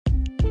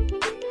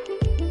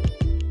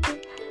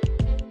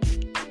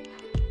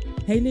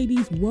Hey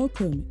ladies,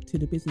 welcome to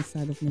the Business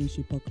Side of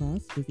Ministry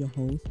podcast with your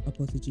host,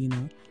 Apostle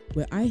Gina,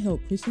 where I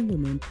help Christian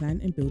women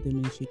plan and build their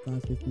ministry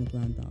God's way from the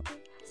ground up.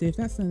 So if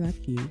that sounds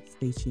like you,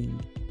 stay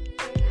tuned.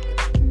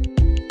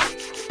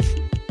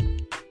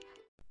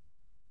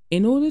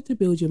 In order to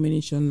build your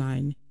ministry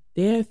online,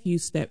 there are a few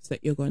steps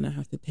that you're going to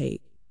have to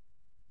take.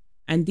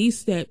 And these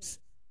steps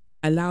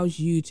allows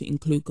you to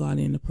include God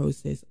in the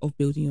process of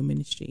building your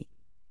ministry.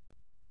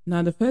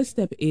 Now, the first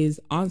step is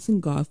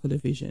asking God for the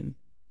vision.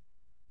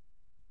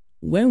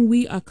 When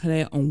we are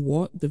clear on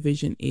what the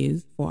vision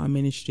is for our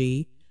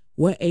ministry,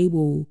 we're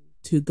able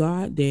to go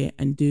out there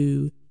and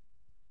do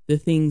the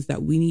things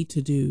that we need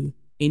to do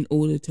in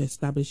order to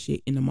establish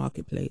it in the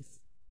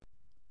marketplace.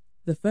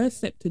 The first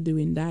step to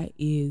doing that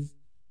is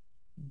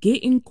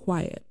getting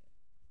quiet,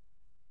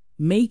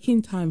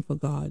 making time for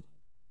God,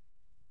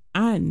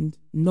 and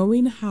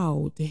knowing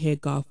how to hear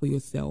God for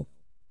yourself.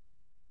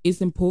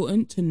 It's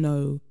important to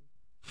know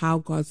how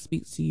God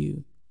speaks to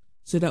you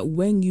so that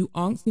when you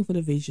ask Him for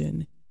the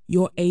vision,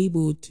 you're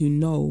able to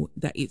know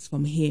that it's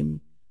from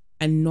Him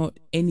and not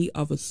any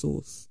other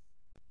source.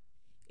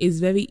 It's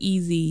very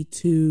easy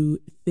to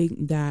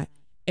think that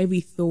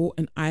every thought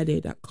and idea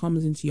that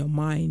comes into your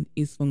mind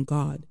is from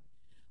God.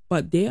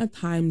 But there are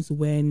times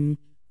when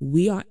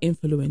we are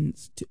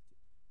influenced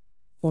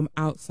from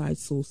outside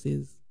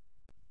sources.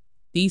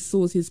 These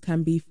sources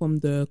can be from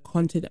the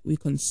content that we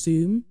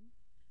consume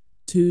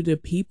to the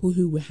people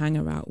who we hang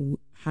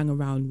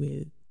around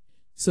with.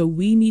 So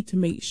we need to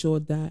make sure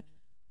that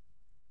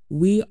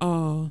we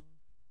are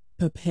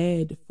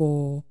prepared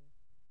for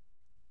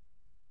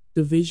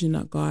the vision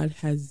that God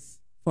has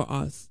for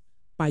us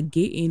by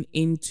getting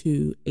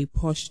into a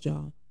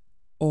posture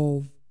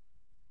of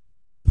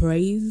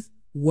praise,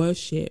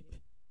 worship,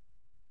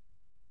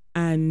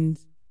 and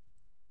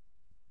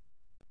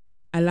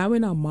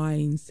allowing our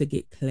minds to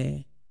get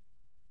clear.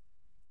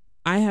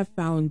 I have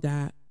found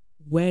that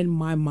when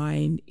my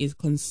mind is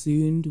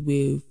consumed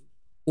with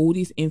all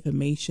this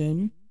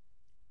information,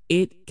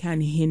 it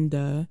can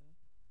hinder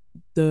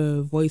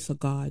the voice of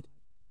God,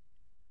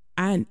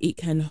 and it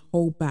can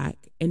hold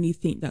back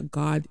anything that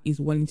God is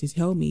wanting to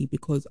tell me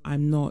because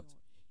I'm not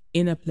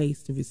in a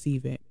place to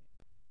receive it.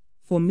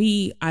 For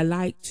me, I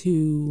like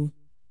to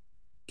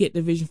get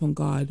the vision from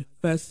God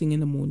first thing in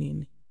the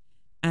morning,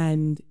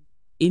 and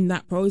in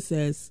that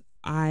process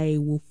I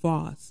will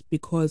fast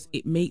because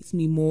it makes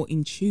me more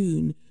in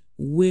tune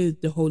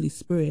with the Holy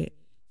Spirit,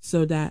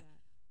 so that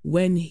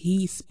when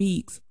He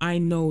speaks, I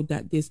know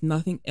that there's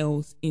nothing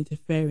else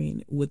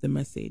interfering with the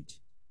message.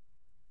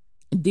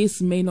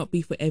 This may not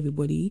be for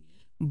everybody,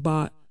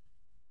 but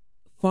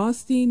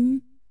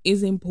fasting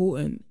is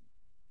important.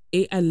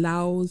 It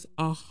allows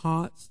our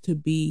hearts to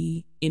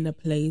be in a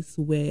place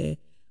where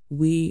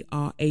we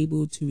are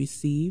able to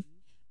receive,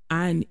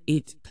 and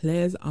it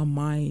clears our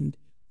mind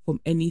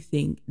from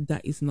anything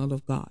that is not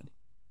of God.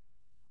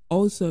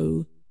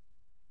 Also,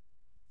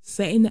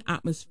 setting the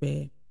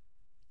atmosphere,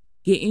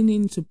 getting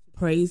into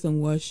praise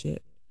and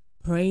worship,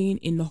 praying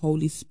in the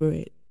Holy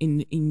Spirit,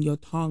 in your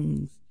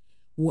tongues,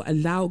 will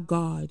allow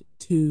God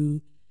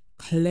to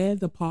clear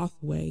the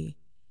pathway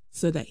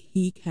so that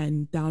He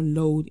can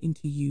download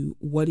into you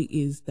what it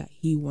is that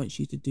He wants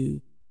you to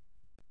do.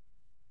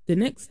 The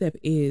next step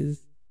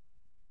is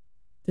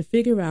to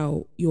figure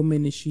out your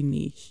ministry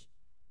niche.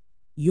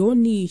 Your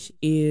niche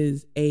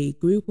is a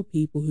group of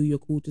people who you're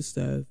called to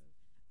serve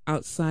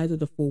outside of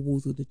the four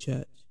walls of the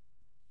church.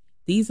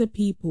 These are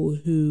people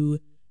who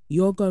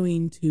you're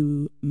going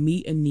to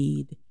meet a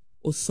need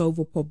or solve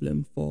a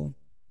problem for.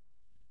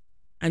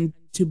 And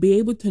to be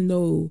able to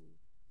know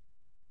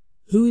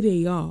who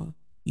they are,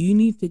 you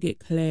need to get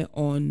clear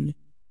on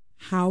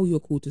how you're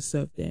called to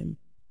serve them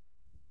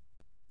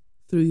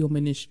through your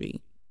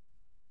ministry.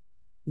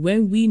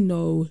 When we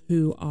know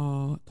who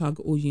our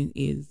target audience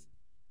is,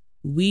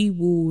 we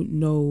will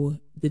know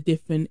the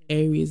different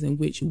areas in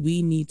which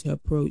we need to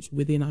approach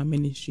within our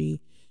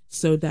ministry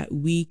so that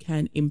we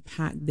can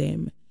impact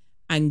them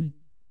and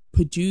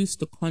produce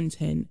the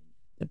content,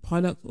 the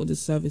products or the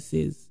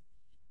services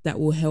that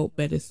will help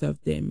better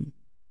serve them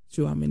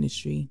through our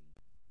ministry.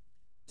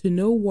 To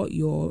know what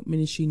your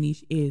ministry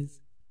niche is,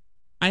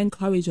 I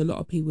encourage a lot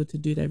of people to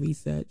do their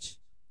research.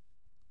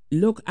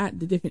 Look at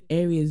the different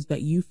areas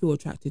that you feel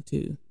attracted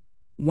to.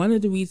 One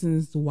of the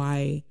reasons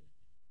why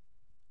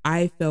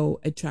I felt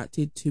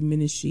attracted to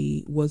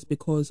ministry was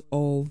because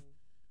of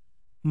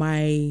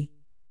my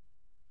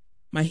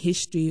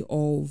history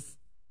of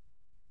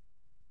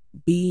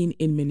being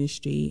in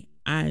ministry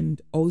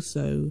and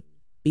also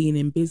being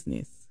in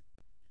business.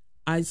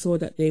 I saw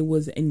that there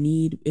was a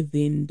need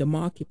within the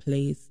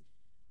marketplace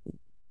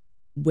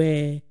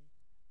where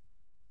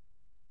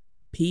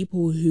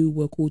people who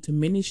were called to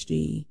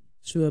ministry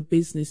through a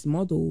business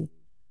model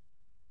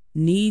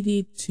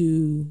needed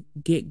to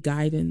get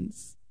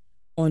guidance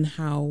on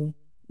how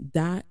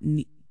that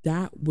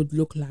would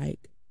look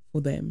like for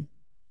them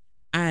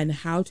and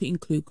how to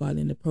include God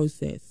in the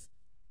process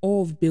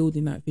of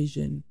building that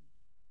vision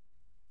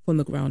from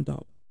the ground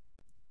up.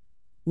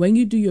 When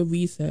you do your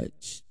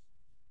research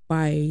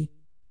by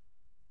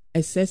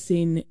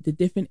assessing the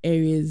different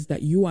areas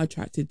that you are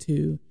attracted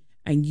to,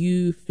 and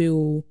you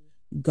feel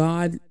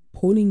God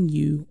pulling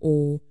you,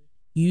 or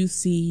you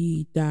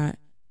see that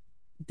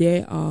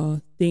there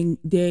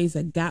is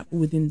a gap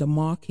within the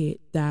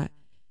market that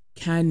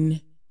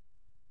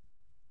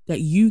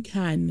you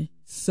can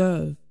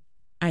serve,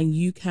 and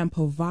you can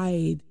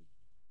provide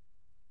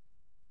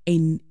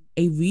a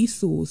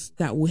resource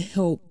that will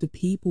help the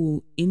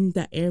people in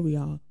that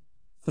area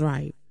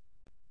thrive.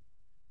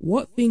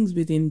 What things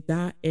within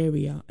that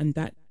area and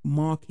that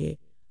market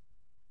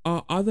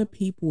are other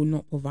people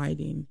not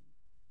providing?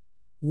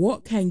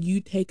 What can you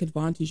take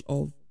advantage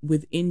of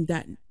within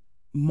that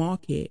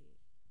market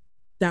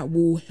that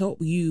will help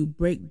you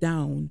break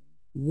down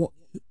who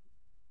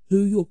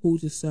you're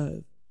called to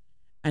serve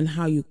and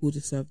how you're called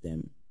to serve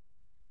them?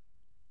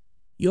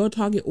 Your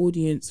target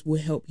audience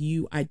will help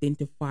you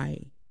identify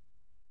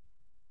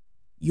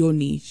your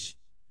niche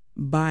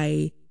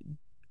by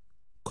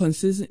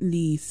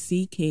consistently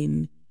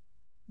seeking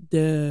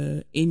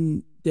the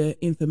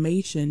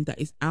information that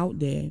is out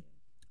there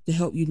to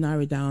help you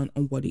narrow down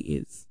on what it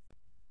is.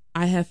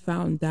 I have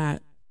found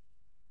that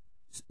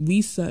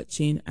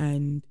researching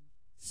and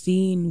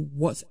seeing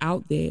what's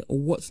out there or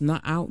what's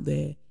not out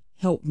there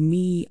helped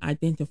me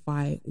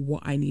identify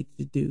what I need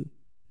to do,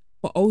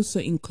 but also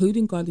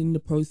including God in the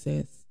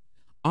process,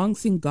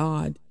 asking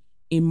God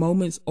in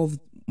moments of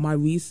my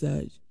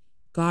research,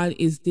 God,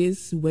 is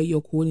this where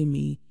you're calling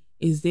me?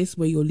 Is this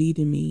where you're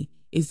leading me?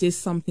 Is this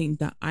something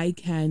that I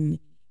can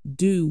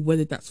do,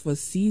 whether that's for a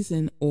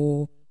season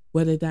or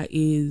whether that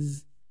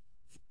is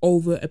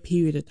over a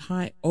period of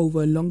time,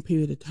 over a long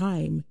period of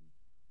time?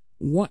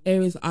 What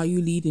areas are you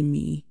leading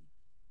me?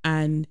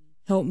 And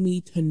help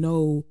me to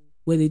know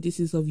whether this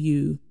is of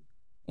you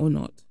or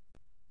not.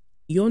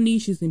 Your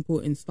niche is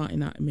important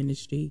starting out in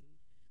ministry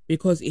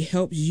because it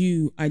helps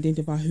you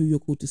identify who you're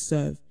called to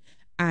serve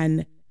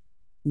and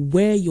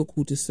where you're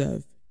called to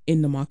serve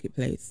in the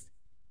marketplace.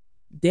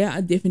 There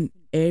are different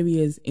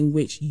areas in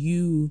which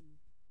you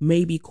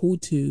may be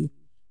called to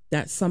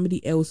that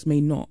somebody else may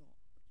not.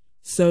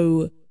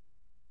 So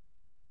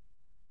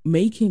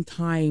making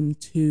time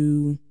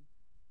to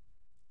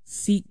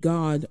seek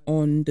God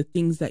on the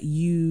things that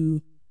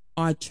you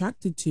are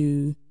attracted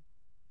to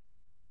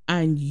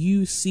and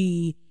you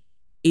see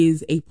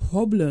is a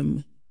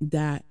problem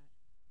that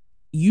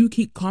you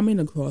keep coming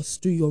across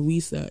through your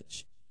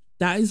research.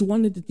 That is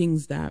one of the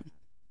things that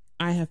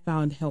I have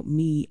found help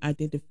me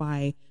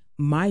identify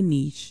my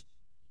niche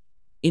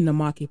in the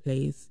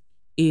marketplace,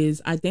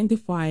 is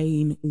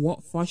identifying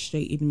what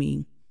frustrated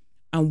me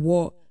and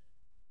what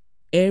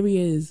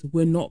areas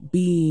were not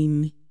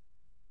being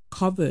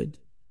covered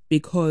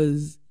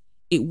because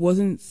it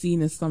wasn't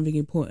seen as something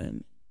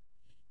important.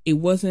 It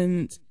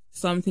wasn't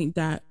something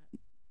that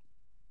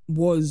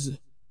was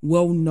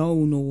well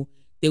known, or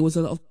there was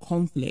a lot of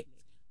conflict,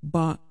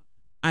 but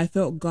I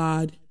felt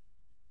God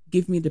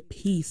give me the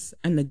peace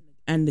and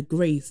the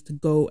grace to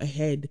go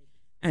ahead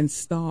and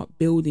start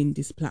building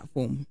this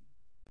platform.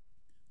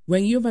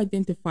 When you've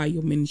identified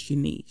your ministry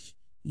niche,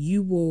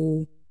 you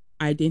will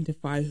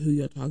identify who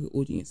your target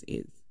audience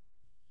is.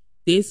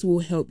 This will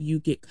help you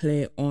get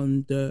clear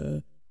on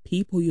the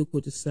people you're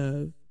called to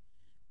serve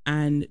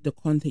and the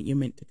content you're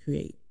meant to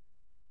create.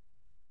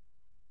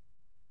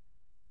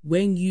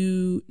 When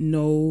you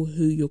know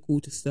who you're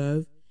called to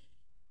serve,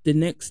 the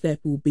next step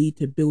will be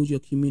to build your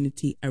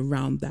community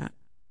around that.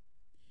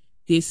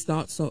 This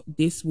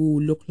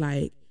will look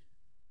like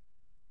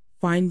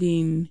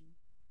finding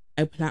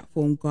a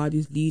platform God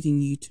is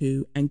leading you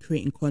to and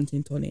creating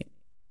content on it.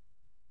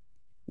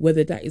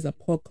 Whether that is a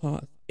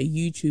podcast, a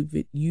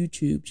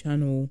YouTube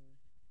channel,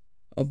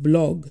 a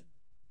blog,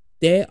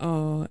 there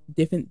are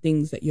different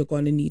things that you're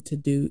going to need to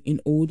do in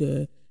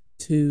order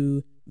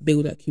to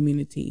build that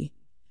community.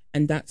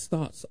 And that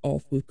starts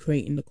off with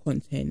creating the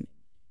content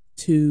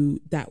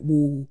that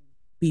will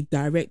be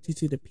directed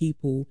to the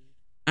people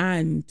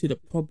and to the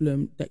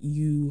problem that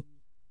you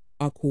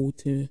are called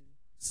to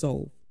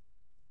solve.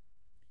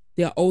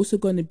 There are also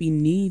going to be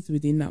needs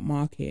within that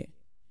market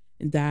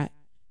that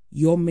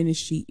your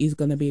ministry is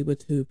going to be able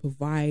to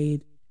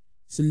provide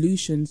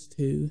solutions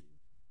to,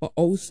 but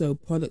also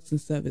products and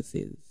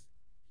services.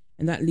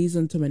 And that leads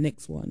on to my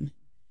next one.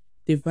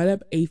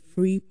 Develop a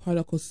free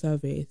product or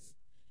service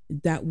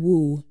that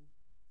will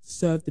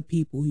serve the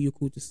people who you're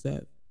called to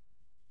serve.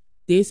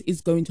 This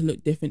is going to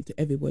look different to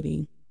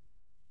everybody.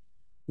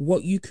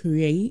 What you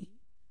create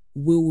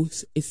will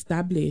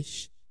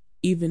establish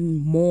even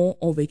more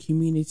of a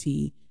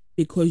community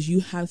because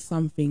you have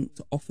something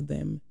to offer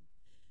them.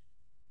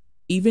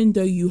 Even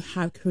though you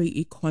have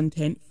created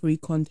content, free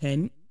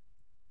content,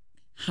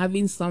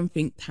 having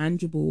something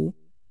tangible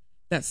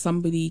that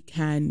somebody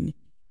can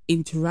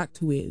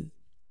interact with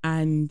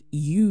and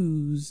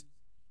use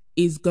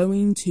is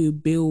going to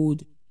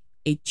build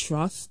a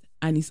trust,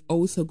 and it's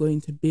also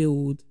going to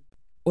build,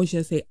 or should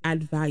I say,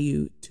 add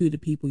value to the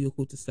people you're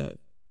called to serve.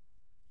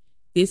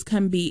 This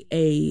can be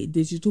a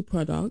digital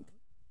product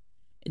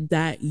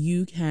that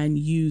you can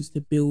use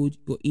to build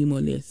your email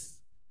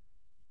list.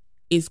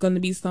 It's going to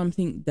be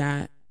something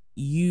that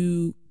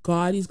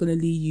God is going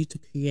to lead you to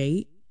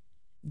create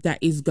that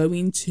is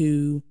going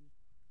to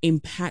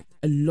impact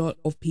a lot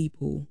of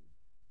people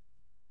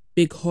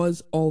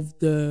because of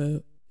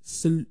the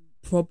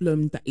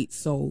problem that it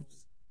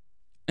solves.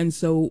 And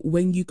so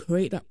when you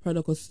create that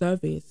product or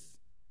service,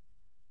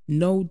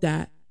 know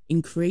that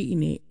in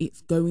creating it,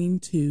 it's going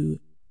to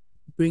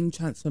bring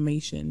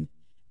transformation,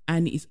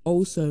 and it's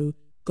also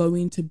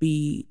going to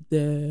be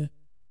the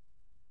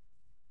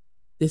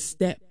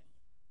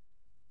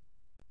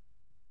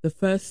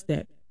first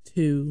step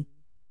to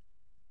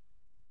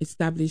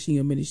establishing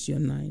your ministry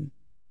online.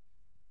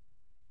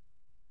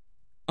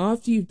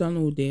 After you've done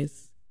all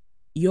this,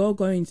 you're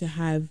going to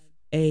have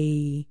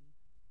a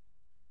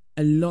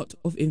lot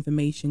of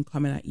information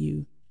coming at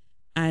you.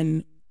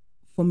 And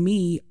for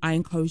me, I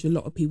encourage a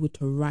lot of people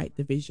to write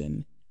the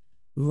vision.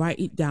 Write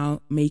it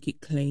down, make it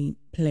plain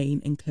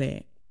and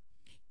clear.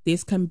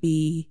 This can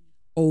be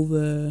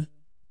over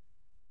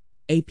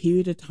a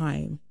period of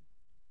time.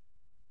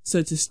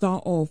 So to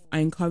start off, I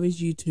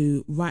encourage you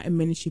to write a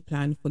ministry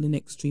plan for the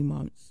next 3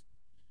 months.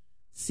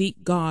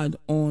 Seek God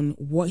on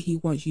what He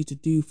wants you to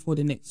do for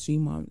the next 3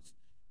 months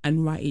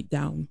and write it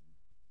down.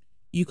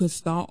 You could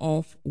start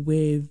off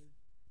with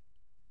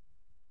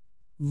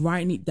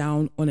writing it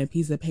down on a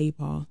piece of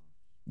paper,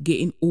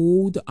 getting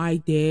all the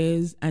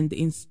ideas and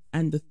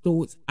the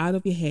thoughts out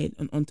of your head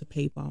and onto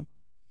paper.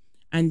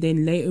 And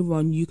then later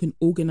on, you can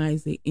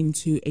organize it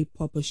into a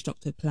proper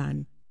structured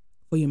plan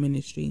for your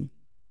ministry.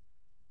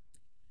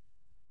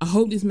 I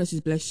hope this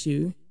message blessed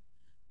you.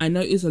 I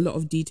know it's a lot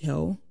of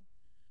detail,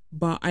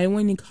 but I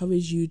want to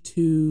encourage you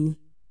to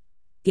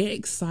get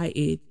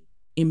excited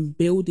in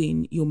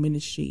building your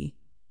ministry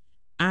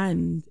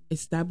and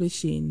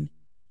establishing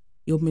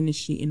your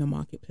ministry in a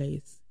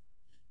marketplace.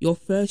 Your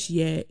first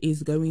year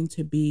is going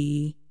to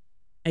be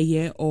a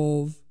year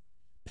of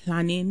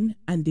planning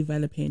and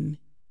developing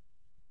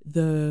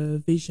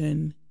the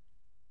vision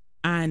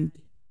and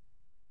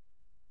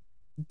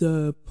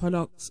the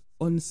products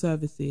and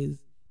services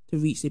to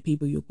reach the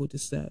people you're called to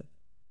serve.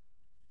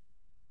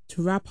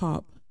 To wrap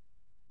up,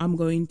 I'm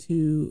going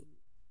to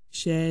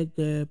share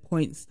the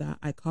points that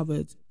I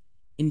covered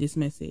in this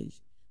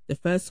message. The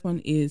first one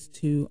is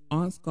to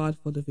ask God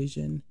for the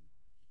vision.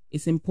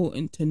 It's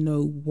important to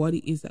know what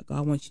it is that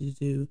God wants you to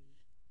do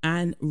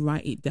and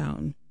write it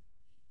down.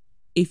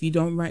 If you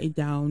don't write it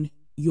down,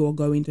 you're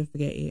going to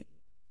forget it.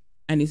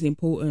 And it's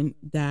important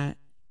that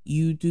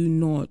you do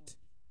not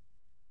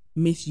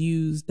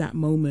misuse that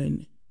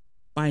moment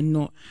by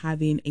not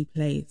having a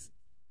place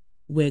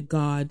where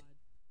God's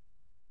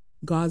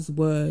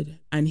word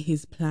and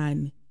His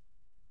plan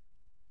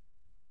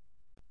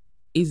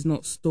is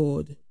not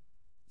stored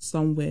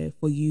somewhere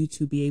for you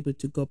to be able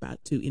to go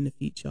back to in the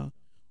future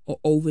or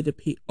over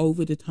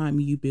the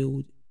time you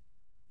build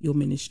your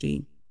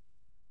ministry.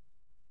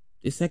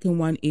 The second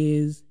one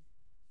is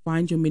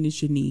find your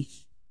ministry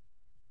niche.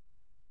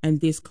 And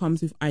this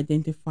comes with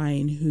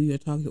identifying who your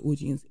target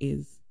audience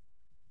is.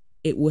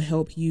 It will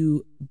help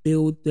you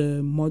build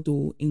the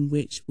model in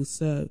which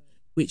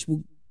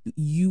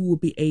you will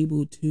be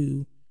able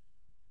to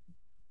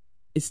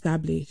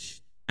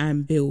establish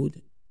and build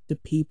a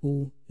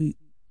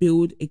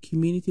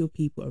community of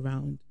people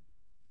around.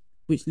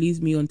 Which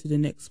leads me on to the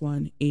next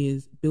one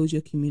is build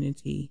your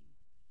community.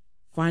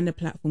 Find a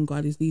platform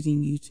God is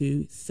leading you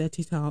to, set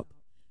it up,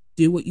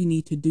 do what you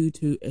need to do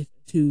to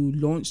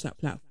launch that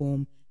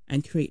platform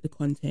and create the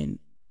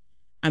content,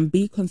 and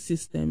be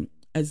consistent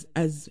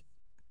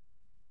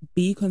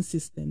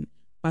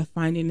by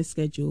finding a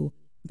schedule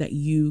that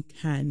you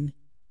can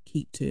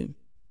keep to.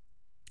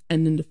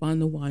 And then the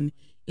final one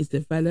is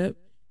develop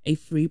a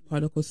free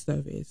product or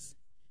service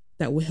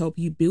that will help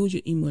you build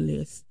your email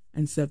list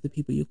and serve the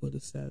people you're going to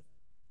serve.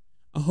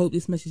 I hope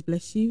this message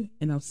bless you,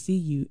 and I'll see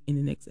you in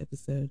the next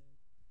episode.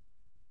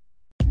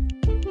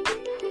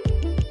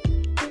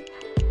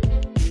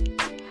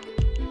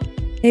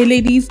 Hey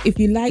ladies, if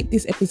you like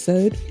this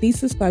episode, please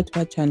subscribe to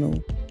our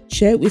channel,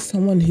 share it with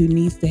someone who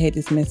needs to hear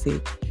this message,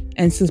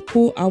 and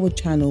support our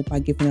channel by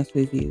giving us a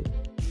review.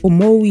 For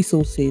more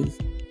resources,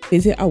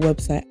 visit our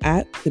website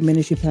at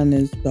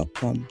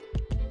theministryplanners.com.